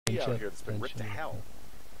tree out here that's been ripped to hell.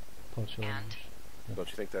 And? Don't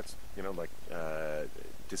you think that's, you know, like,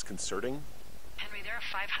 disconcerting? Henry, there are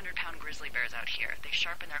 500-pound grizzly bears out here. They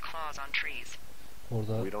sharpen their claws on trees.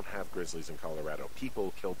 We don't have grizzlies in Colorado.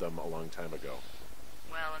 People killed them a long time ago.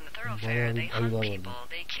 Well, in the thoroughfare, they hunt people,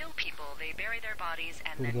 they kill people, they bury their bodies,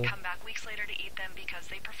 and then come back weeks later to eat them because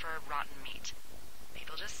they prefer rotten meat.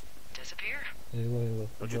 People just disappear.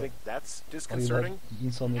 Don't you think that's disconcerting?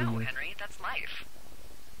 No, Henry, that's life.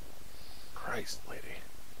 Christ, lady.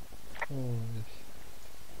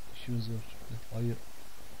 İşimiz var. Ayı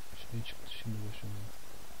şey çıktı şimdi başıma.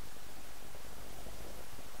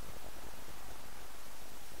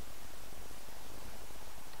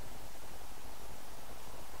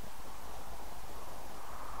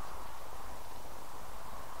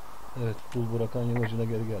 Evet, bul bırakan yamacına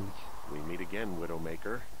geri geldik. We meet again,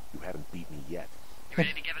 Widowmaker. You haven't beat me yet. You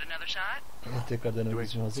ready to give it another shot? Tekrar denemek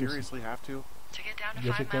için hazır mısın? Seriously have to? To get down to 5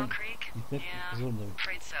 Gerçekten Mile Creek? gitmek zorunda mı?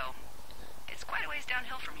 Afraid so. It's quite a ways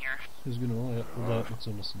downhill from here. Üzgünüm ama burada yapmak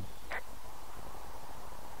zorundasın.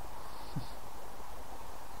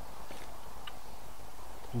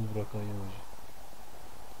 Bul bırakan yamacı.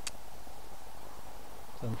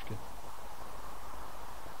 Tamam gel.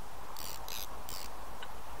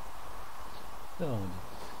 Devam edelim.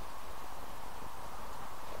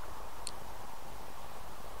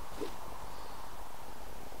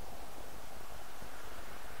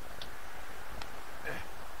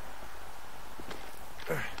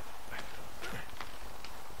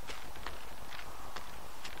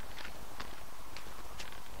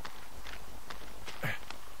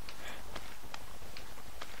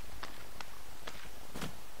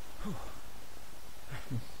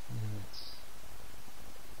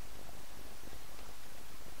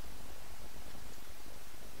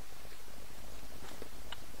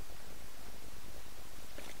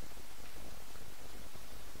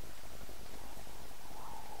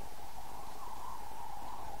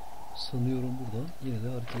 Sanıyorum buradan yine de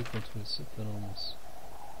haritayı kontrol etsek fena olmaz.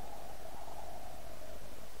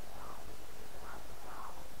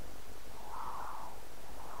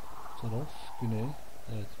 Bu taraf güney.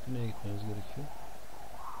 Evet, güneye gitmemiz gerekiyor.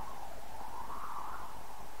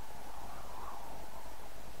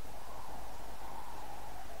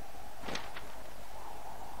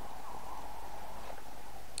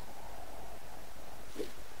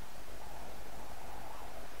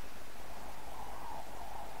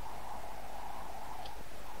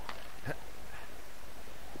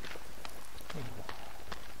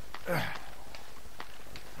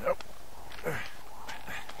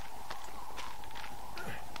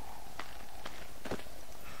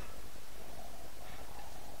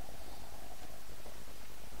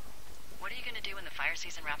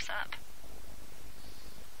 Season wraps up.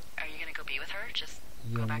 Are you gonna go be with her? Just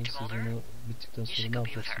go back to Boulder? You should go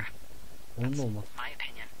be with her. That's my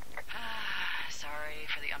opinion. Sorry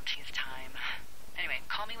for the umpteenth time. Anyway,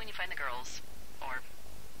 call me when you find the girls. Or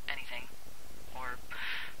anything. Or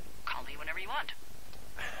call me whenever you want.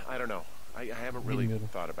 I don't know. I haven't really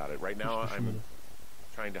thought about it. Right now I'm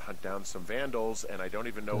trying to hunt down some vandals and I don't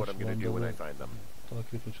even know what I'm going to do when I find them.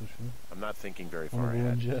 I'm not thinking very far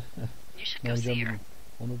ahead. You should go see her.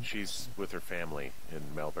 She's with her family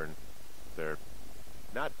in Melbourne. They're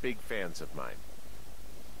not big fans of mine.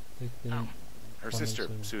 Oh. Her sister,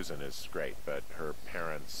 Susan, is great, but her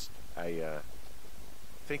parents, I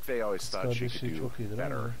think they always thought she could do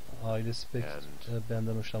better. And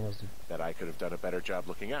that I could have done a better job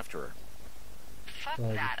looking after her. Fuck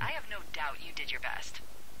that. I have no doubt you did your best.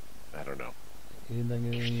 I don't know.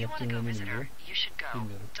 If you want to go visit her, you should go.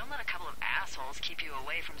 Don't let a couple of assholes keep you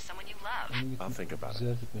away from someone you love. I'll think about it.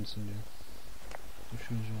 Ziyaret etmelisin diyor.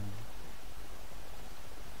 Düşüneceğim.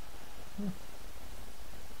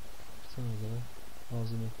 Sana da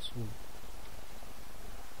ağzına kusu olur.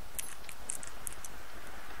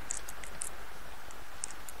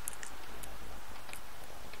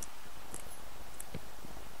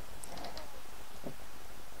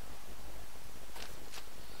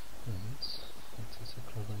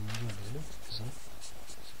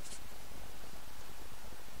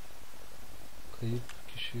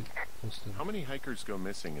 How many hikers go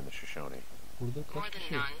missing in the Shoshone? More than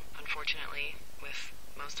none, unfortunately, with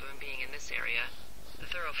most of them being in this area. The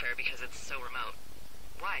thoroughfare because it's so remote.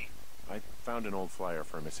 Why? I found an old flyer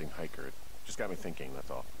for a missing hiker. It just got me thinking, that's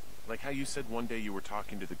all. Like how you said one day you were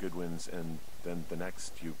talking to the Goodwins and then the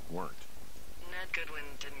next you weren't. Ned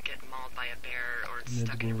Goodwin didn't get mauled by a bear or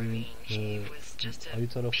stuck in a ravine. He was just a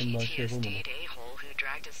PTSD'd a-hole who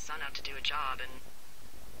dragged his son out to do a job and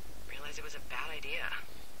realized it was a bad idea.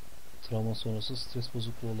 Travma sonrası stres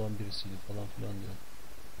bozukluğu olan birisiydi falan filan diyor.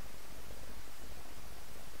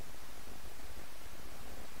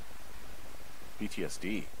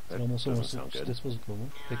 PTSD. That Travması doesn't olması, sound good. stres bozukluğu mu?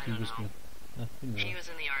 Pek iyi gözükmüyor. Bilmiyorum. He was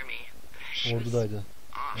in the army. Ordudaydı.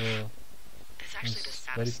 It's actually the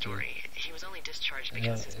saddest story. He was only discharged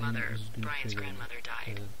because his mother, Brian's grandmother,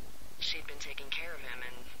 died. She'd been taking care of him,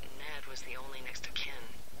 and Ned was the only next of kin.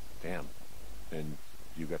 Damn. And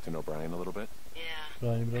you got to know Brian a little bit? Yeah.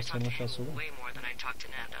 Brian'ı biraz tanıma şansı oldu mu? Way more than I talked to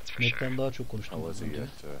Ned, that's for sure. Ned'den daha çok konuştum. How was he at,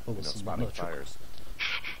 spotting fires?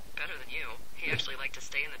 Better than you. He actually liked to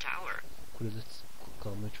stay in the tower. Kulede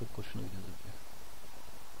kalmaya çok hoşuna gidiyordu diyor.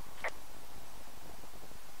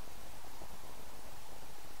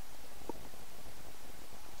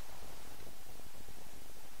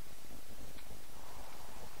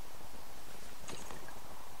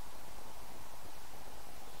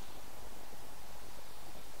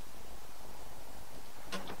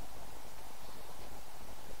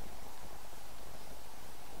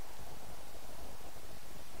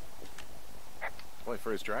 Boy,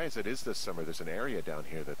 for as dry as it is this summer, there's an area down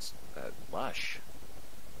here that's lush.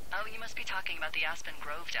 Oh, you must be talking about the Aspen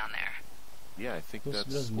Grove down there. Yeah, I think Burası that's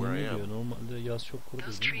biraz where I nemli am. Normalde yaz çok kurudur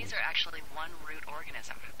Those değil mi? trees are actually one root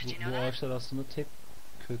organism. Did you know Bu that? ağaçlar aslında tek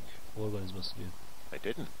kök organizması diyor. I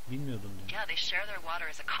didn't. Bilmiyordum diyor. Yeah, they share their water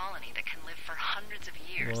as a colony that can live for hundreds of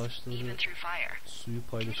years, even through fire. Suyu Can you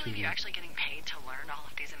paylaşır believe diyor. you're actually getting paid to learn all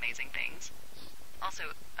of these amazing things? Also,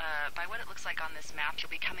 by what it looks like on this map,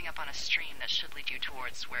 you'll be coming up on a stream that should lead you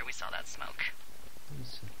towards where we saw that smoke.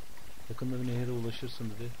 Neyse. Yakında bir nehre ulaşırsın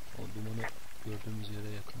dedi. O dumanı gördüğümüz yere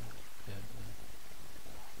yakın. Evet,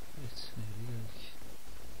 nehre geldik.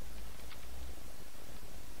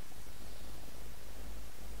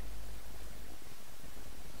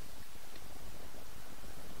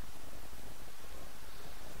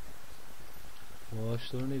 Bu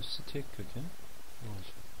ağaçların hepsi tek köken. Ne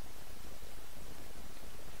olacak?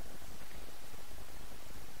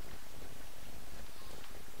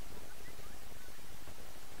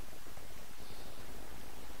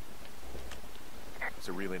 It's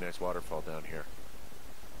a really nice waterfall down here.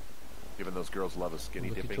 Given those girls love a skinny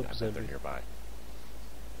dipping, I bet they're nearby.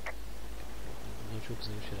 Burada çok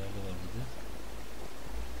güzel şeyler de var dedi.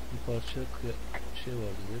 Bir parça şey var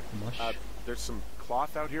dedi, kumaş. There's some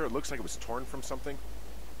cloth out here. It looks like it was torn from something.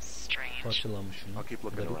 Strange. Parçalanmış yine. I'll keep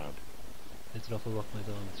looking around. Etrafa bakmaya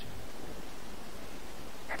devam edeceğim.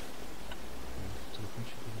 Fotoğrafını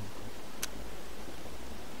çekelim bakalım.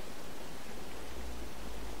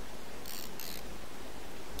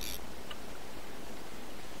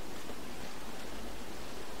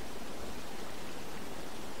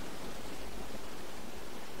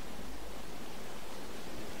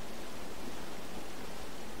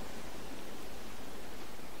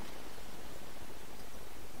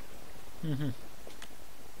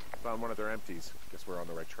 Found one of their empties. Guess we're on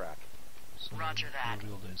the right track. Roger that. Doğru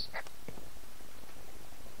yoldayız.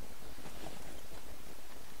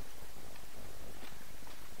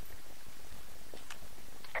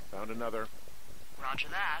 Found another. Roger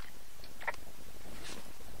that.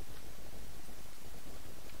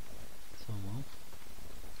 Tamam.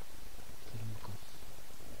 Gidelim bakalım.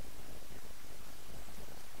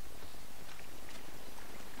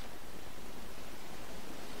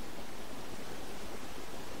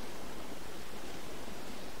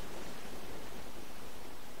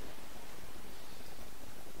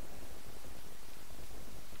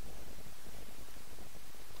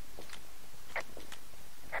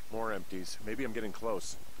 More empties. Maybe I'm getting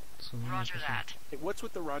close. Roger that. Hey, what's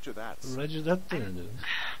with the Roger that? Roger that de ne diyor?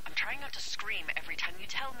 I'm trying not to scream every time you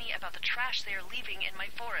tell me about the trash they are leaving in my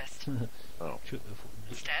forest. Oh.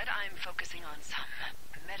 Instead, I'm focusing on some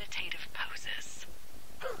meditative poses.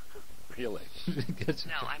 Really?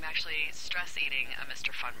 No, I'm actually stress eating a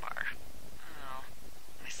Mr. Fun Bar. Oh,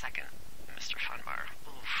 my second Mr. Fun Bar.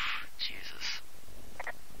 Oof, Jesus.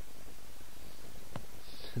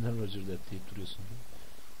 Neden Roger that deyip duruyorsun diyor.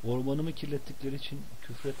 Ormanımı kirlettikleri için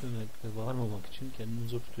küfretmemek ve bağırmamak için kendimi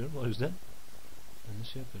zor tutuyorum. O yüzden ben de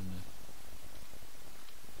şey yapıyorum yani.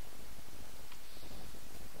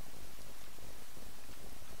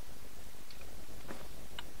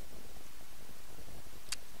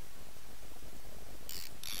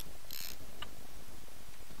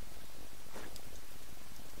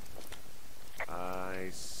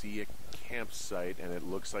 I see a campsite and it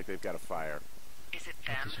looks like they've got a fire. Is it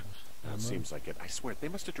them? Seems like it. I swear, they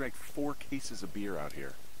must have dragged 4 cases of beer out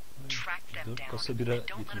here. Track them down. Kasa bira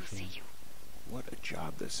Don't let them see you. What a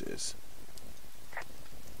job this is.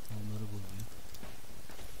 Onları bul diyor.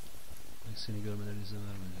 Bak seni görmelerine izin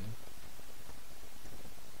verme diyor.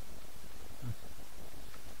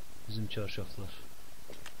 Bizim çarşaflar.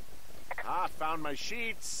 Ah, found my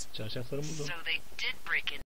sheets. Çarşaflarım burada. So they did break in.